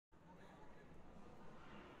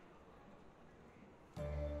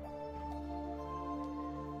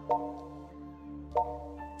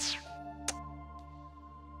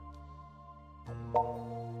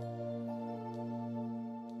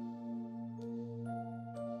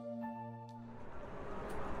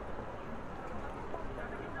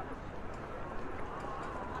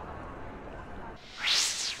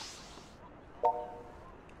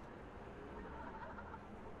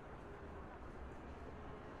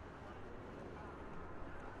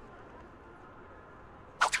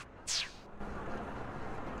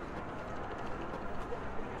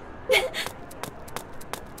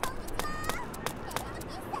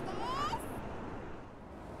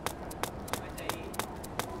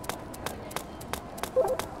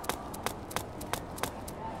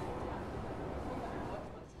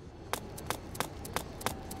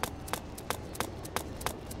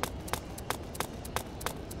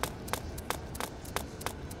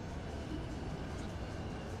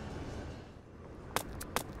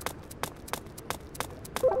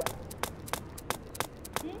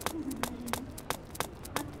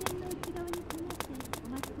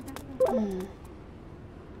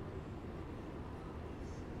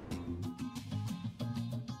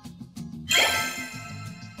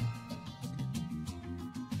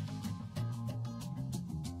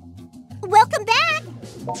Welcome back!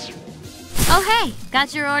 Oh hey,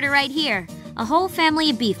 got your order right here. A whole family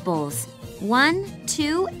of beef bowls. 1,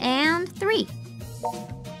 2, and 3.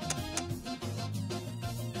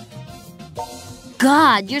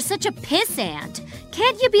 God, you're such a pissant.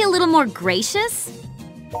 Can't you be a little more gracious?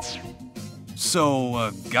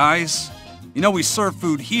 So, guys, you know we serve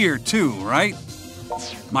food here too, right?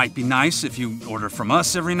 Might be nice if you order from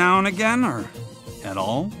us every now and again, or at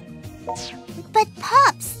all. But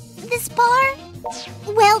Pops, this bar?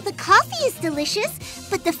 Well, the coffee is delicious,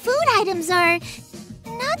 but the food items are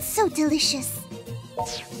not so delicious.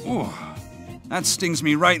 Ooh, that stings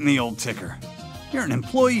me right in the old ticker. You're an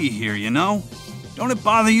employee here, you know? Don't it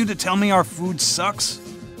bother you to tell me our food sucks?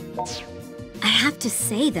 I have to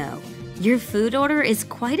say, though, your food order is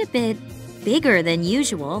quite a bit bigger than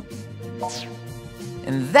usual.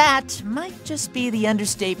 And that might just be the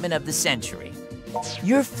understatement of the century.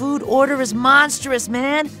 Your food order is monstrous,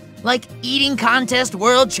 man. Like eating contest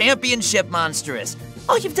world championship monstrous.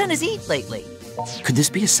 All you've done is eat lately. Could this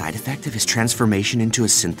be a side effect of his transformation into a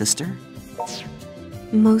synthester?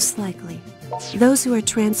 Most likely. Those who are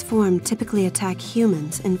transformed typically attack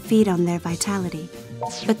humans and feed on their vitality.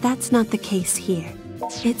 But that's not the case here.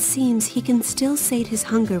 It seems he can still sate his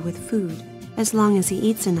hunger with food, as long as he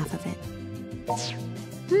eats enough of it.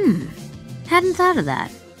 Hadn't thought of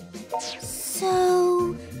that.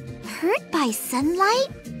 So, hurt by sunlight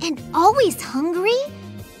and always hungry?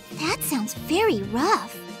 That sounds very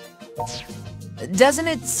rough. Doesn't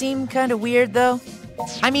it seem kind of weird, though?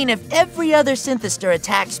 I mean, if every other synthester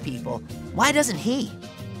attacks people, why doesn't he?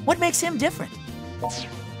 What makes him different?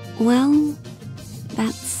 Well,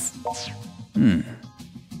 that's...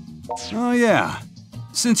 Oh yeah.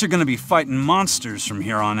 Since you're gonna be fighting monsters from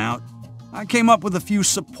here on out, I came up with a few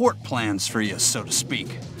support plans for you, so to speak.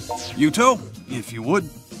 Yuto, if you would.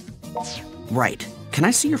 Right. Can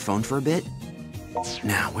I see your phone for a bit?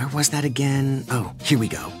 Now, where was that again? Oh, here we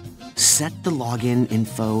go. Set the login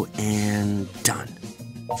info and done.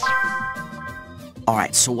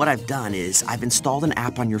 Alright, so what I've done is I've installed an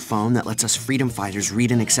app on your phone that lets us freedom fighters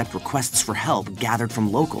read and accept requests for help gathered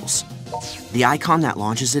from locals. The icon that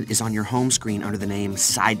launches it is on your home screen under the name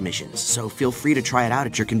Side Missions, so feel free to try it out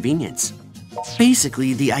at your convenience.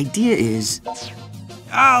 Basically, the idea is...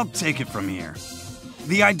 I'll take it from here.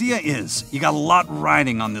 The idea is, you got a lot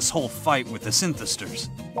riding on this whole fight with the synthesters.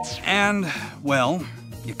 And, well,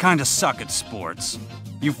 you kinda suck at sports.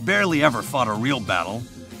 You've barely ever fought a real battle,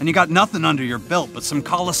 and you got nothing under your belt but some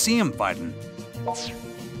Coliseum fighting.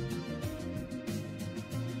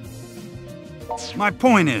 My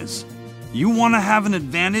point is, you want to have an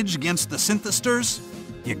advantage against the synthesters?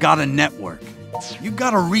 You gotta network. You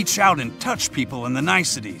gotta reach out and touch people in the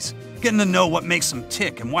niceties, getting to know what makes them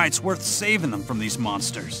tick and why it's worth saving them from these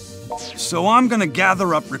monsters. So I'm gonna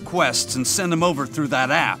gather up requests and send them over through that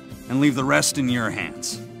app, and leave the rest in your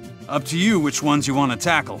hands. Up to you which ones you want to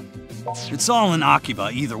tackle. It's all in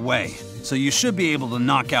Akiba either way, so you should be able to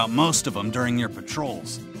knock out most of them during your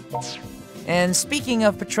patrols. And speaking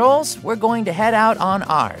of patrols, we're going to head out on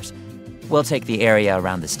ours. We'll take the area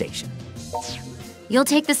around the station. You'll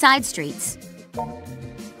take the side streets.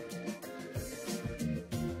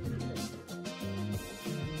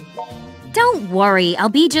 Don't worry, I'll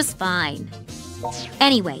be just fine.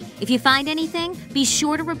 Anyway, if you find anything, be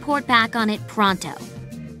sure to report back on it pronto.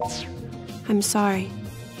 I'm sorry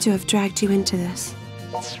to have dragged you into this.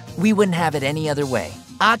 We wouldn't have it any other way.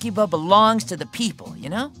 Akiba belongs to the people, you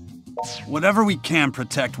know? Whatever we can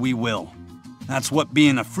protect, we will. That's what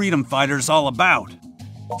being a freedom fighter's all about.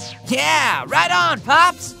 Yeah, right on,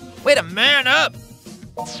 Pops! Way to man up!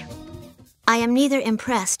 I am neither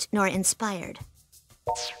impressed nor inspired.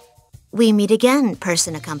 We meet again,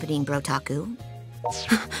 person accompanying Brotaku.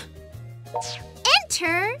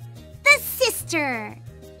 Enter the sister.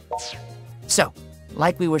 So,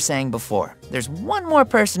 like we were saying before, there's one more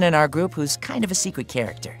person in our group who's kind of a secret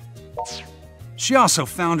character. She also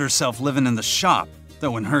found herself living in the shop,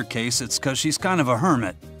 though in her case, it's 'cause she's kind of a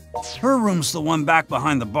hermit. Her room's the one back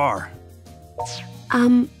behind the bar.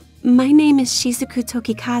 My name is Shizuku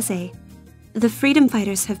Tokikaze. The freedom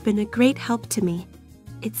fighters have been a great help to me.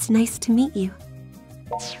 It's nice to meet you.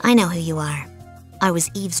 I know who you are. I was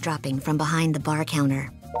eavesdropping from behind the bar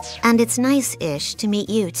counter. And it's nice-ish to meet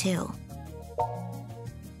you, too.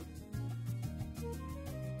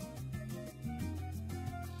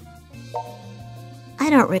 I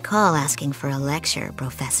don't recall asking for a lecture,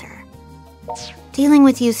 Professor. Dealing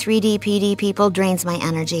with you 3D PD people drains my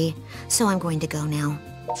energy, so I'm going to go now.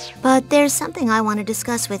 But there's something I want to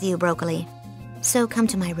discuss with you, Broccoli. So come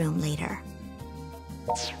to my room later.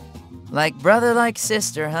 Like brother, like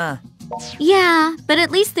sister, huh? Yeah, but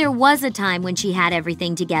at least there was a time when she had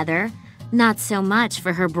everything together. Not so much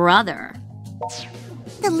for her brother.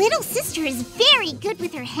 The little sister is very good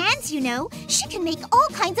with her hands, you know. She can make all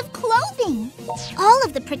kinds of clothing. All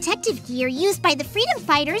of the protective gear used by the freedom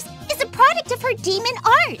fighters is a product of her demon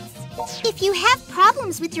arts. If you have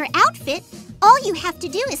problems with your outfit, all you have to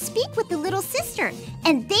do is speak with the little sister,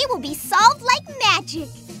 and they will be solved like magic.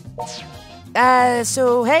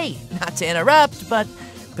 So hey, not to interrupt, but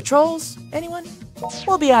patrols, anyone?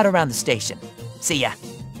 We'll be out around the station. See ya.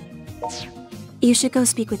 You should go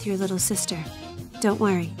speak with your little sister. Don't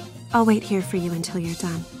worry. I'll wait here for you until you're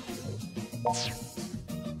done.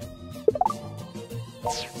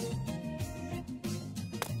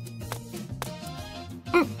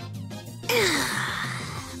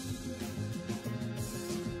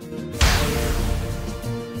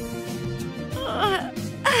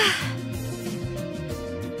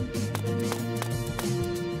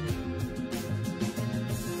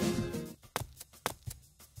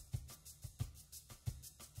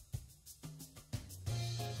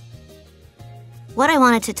 What I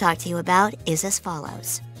wanted to talk to you about is as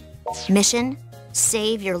follows. Mission: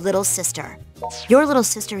 save your little sister. Your little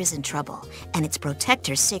sister is in trouble, and it's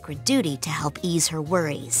Protector's sacred duty to help ease her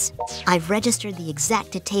worries. I've registered the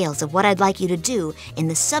exact details of what I'd like you to do in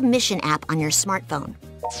the submission app on your smartphone.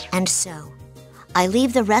 And so, I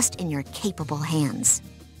leave the rest in your capable hands.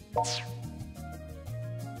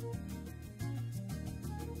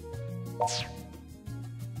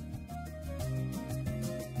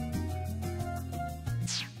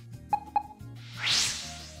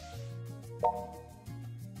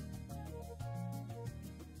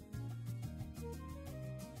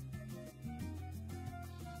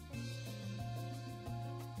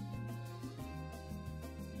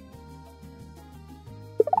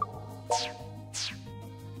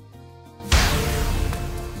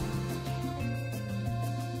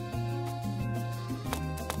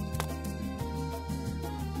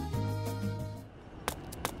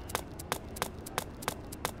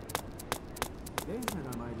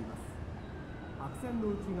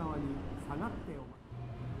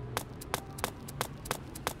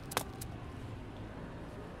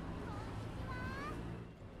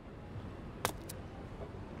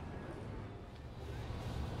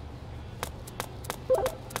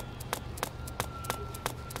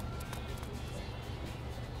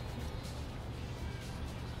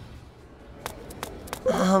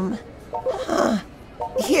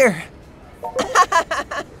 Here.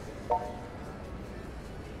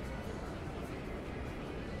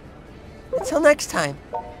 Until next time.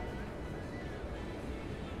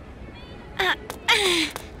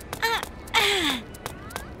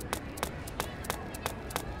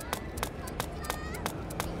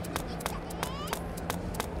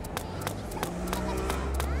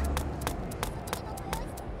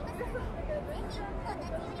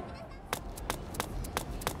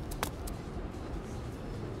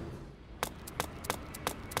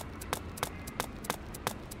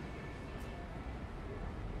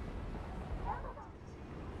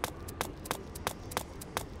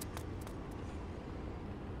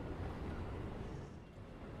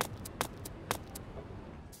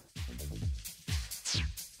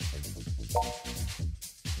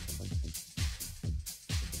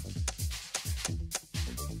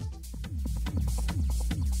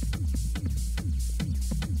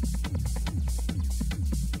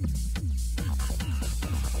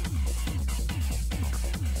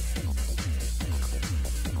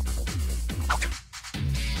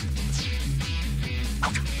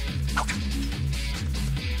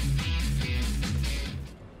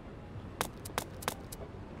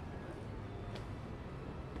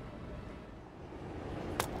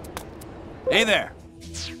 Hey there.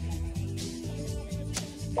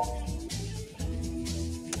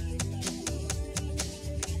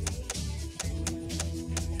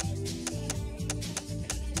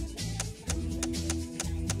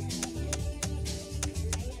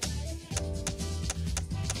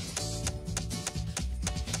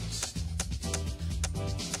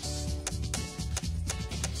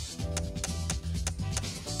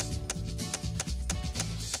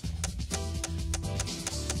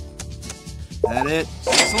 That it?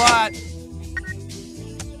 Thanks a lot.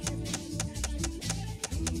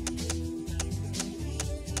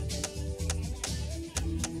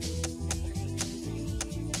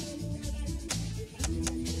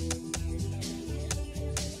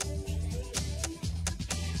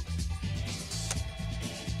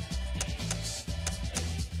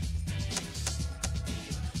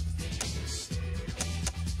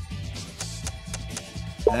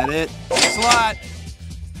 That it? Thanks a lot.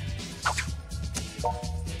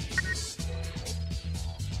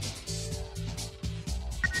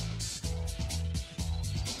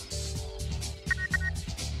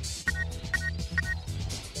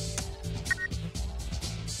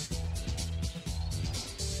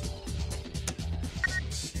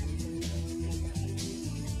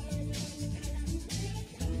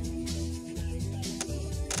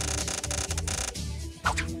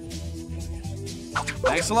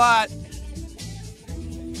 Thanks a lot.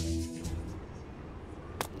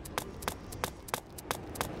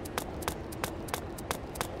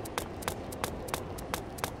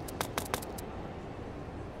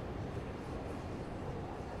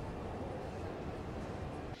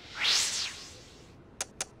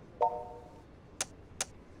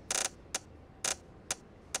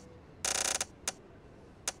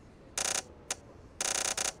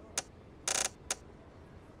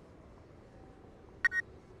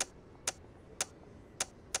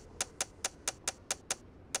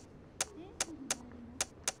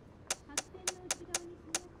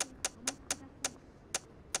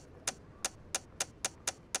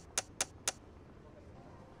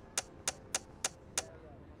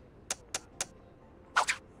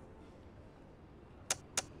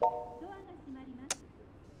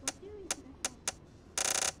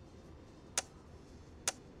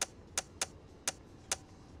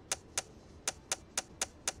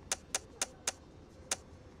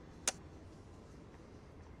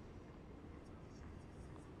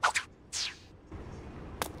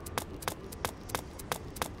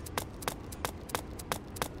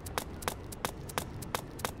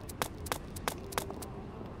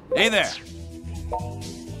 Hey there.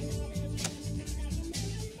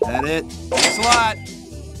 That it? Thanks a lot.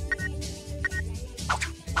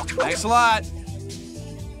 Thanks a lot.